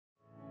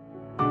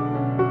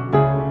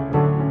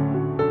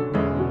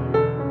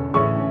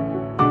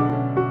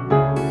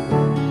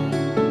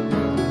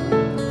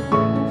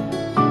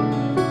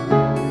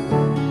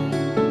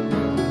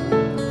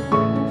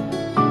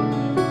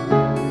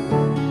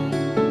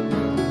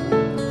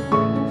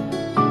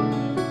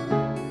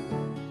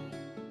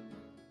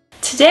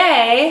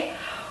today,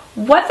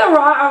 what the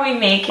raw are we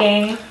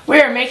making? We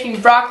are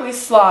making broccoli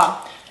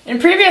slaw. In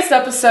previous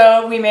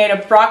episode, we made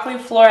a broccoli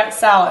floret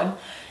salad.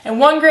 And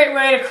one great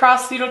way to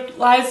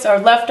cross-utilize our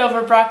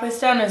leftover broccoli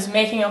stem is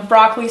making a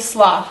broccoli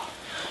slaw.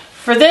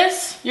 For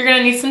this, you're going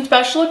to need some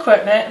special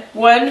equipment,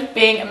 one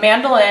being a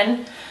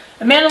mandolin.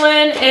 A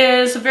mandolin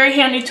is a very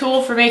handy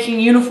tool for making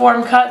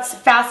uniform cuts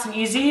fast and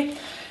easy.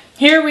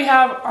 Here we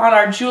have on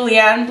our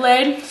julienne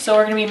blade, so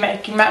we're going to be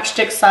making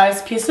matchstick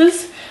size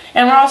pieces.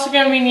 And we're also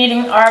going to be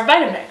needing our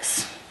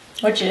Vitamix,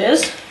 which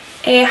is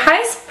a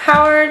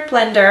high-powered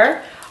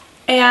blender,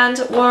 and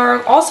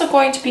we're also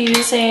going to be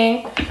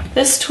using,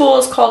 this tool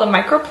is called a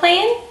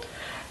microplane,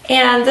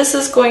 and this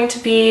is going to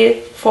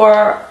be for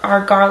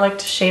our garlic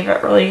to shave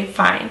it really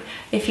fine.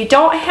 If you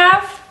don't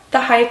have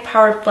the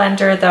high-powered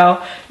blender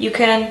though, you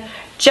can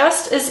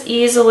just as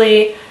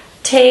easily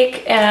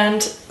take,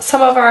 and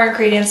some of our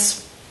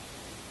ingredients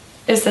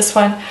is this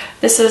one.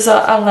 This is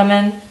a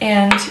lemon,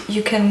 and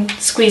you can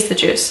squeeze the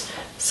juice.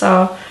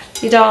 So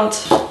you don't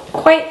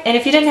quite, and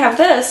if you didn't have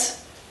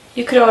this,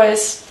 you could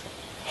always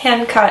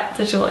hand cut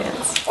the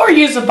juliennes. Or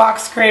use a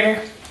box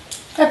grater.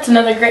 That's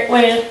another great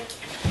way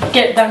to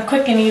get it done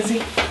quick and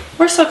easy.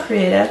 We're so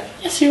creative.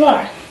 Yes, you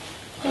are.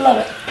 I love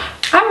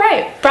it.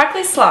 Alright,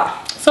 broccoli slaw.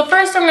 So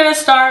first I'm going to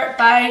start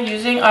by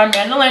using our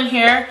mandolin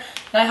here.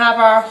 And I have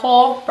our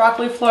whole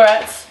broccoli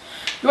florets.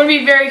 You want to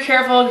be very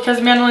careful because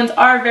mandolins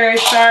are very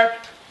sharp.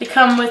 They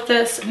come with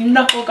this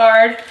knuckle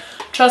guard.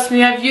 Trust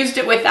me, I've used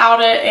it without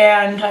it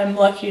and I'm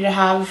lucky to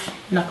have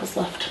knuckles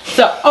left.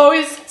 So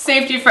always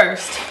safety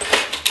first.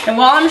 And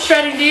while I'm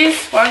shredding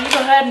these, why don't you go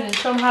ahead and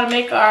show them how to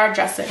make our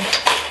dressing.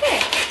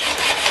 Okay.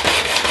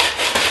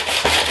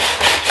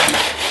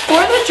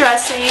 For the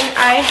dressing,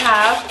 I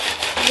have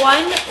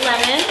 1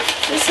 lemon.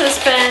 This has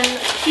been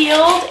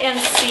peeled and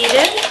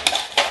seeded.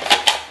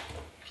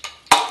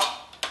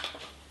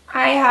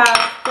 I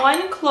have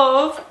 1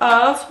 clove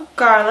of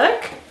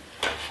garlic,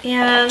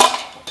 and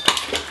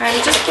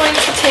I'm just going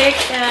to take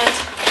and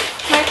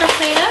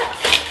microplane it.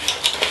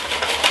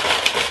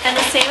 And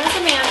the same as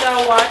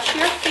Amanda, watch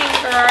your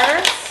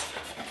fingers.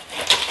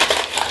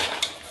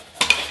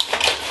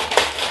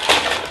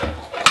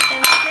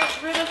 And to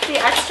get rid of the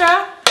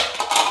extra,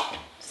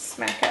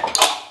 smack it.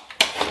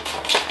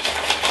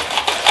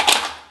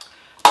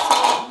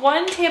 So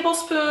 1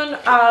 tablespoon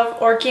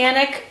of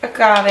organic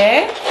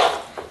agave.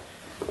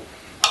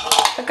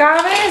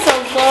 Agave is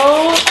a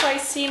low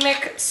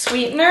glycemic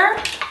sweetener.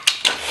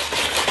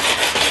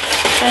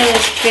 That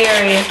is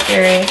very,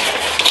 very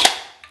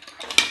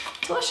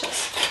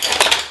delicious.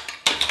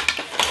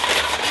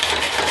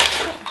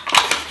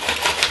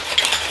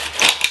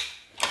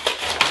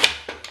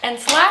 And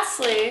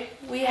lastly,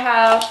 we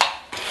have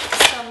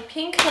some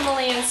pink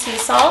Himalayan sea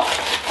salt.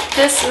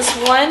 This is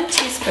 1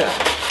 teaspoon.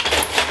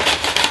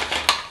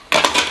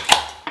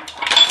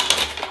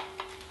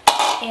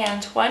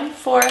 And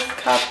 1/4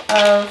 cup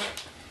of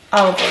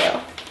olive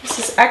oil. This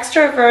is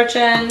extra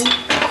virgin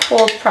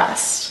cold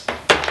pressed.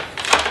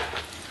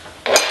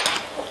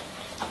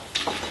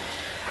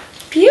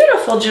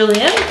 Beautiful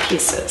julienne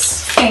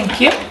pieces. Thank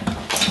you.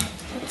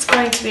 It's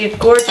going to be a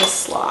gorgeous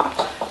slaw.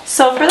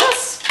 So for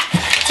this,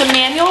 it's a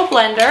manual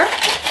blender.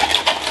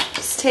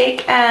 Just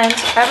take and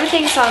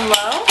everything's on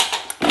low.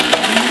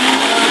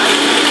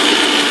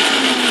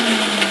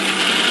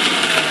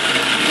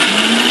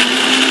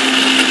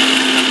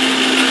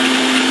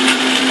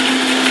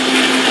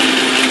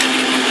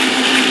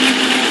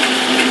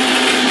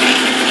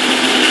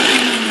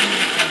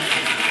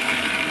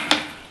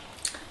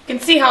 You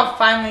can see how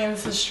finely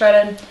this is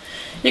shredded.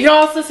 You can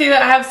also see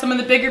that I have some of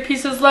the bigger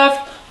pieces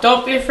left.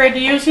 Don't be afraid to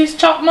use these.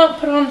 Chop them up,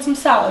 put them on some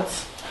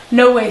salads.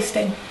 No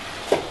wasting.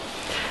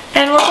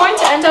 And we're going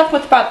to end up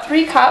with about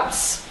 3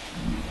 cups.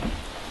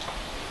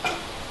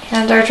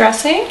 And our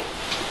dressing.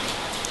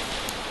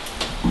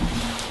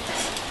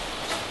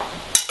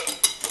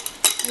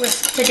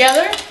 Whisk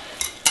together.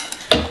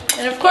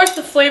 And of course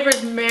the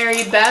flavors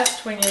marry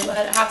best when you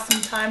let it have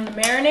some time to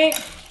marinate.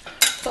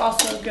 It's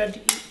also good to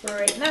eat for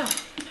right now.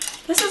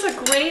 This is a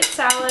great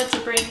salad to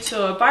bring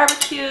to a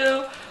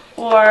barbecue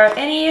or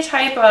any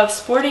type of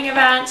sporting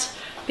event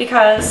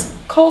because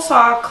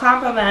coleslaw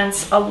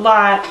complements a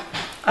lot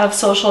of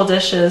social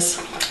dishes.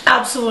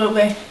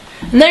 Absolutely.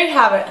 And there you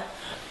have it.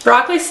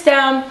 Broccoli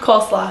stem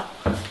coleslaw.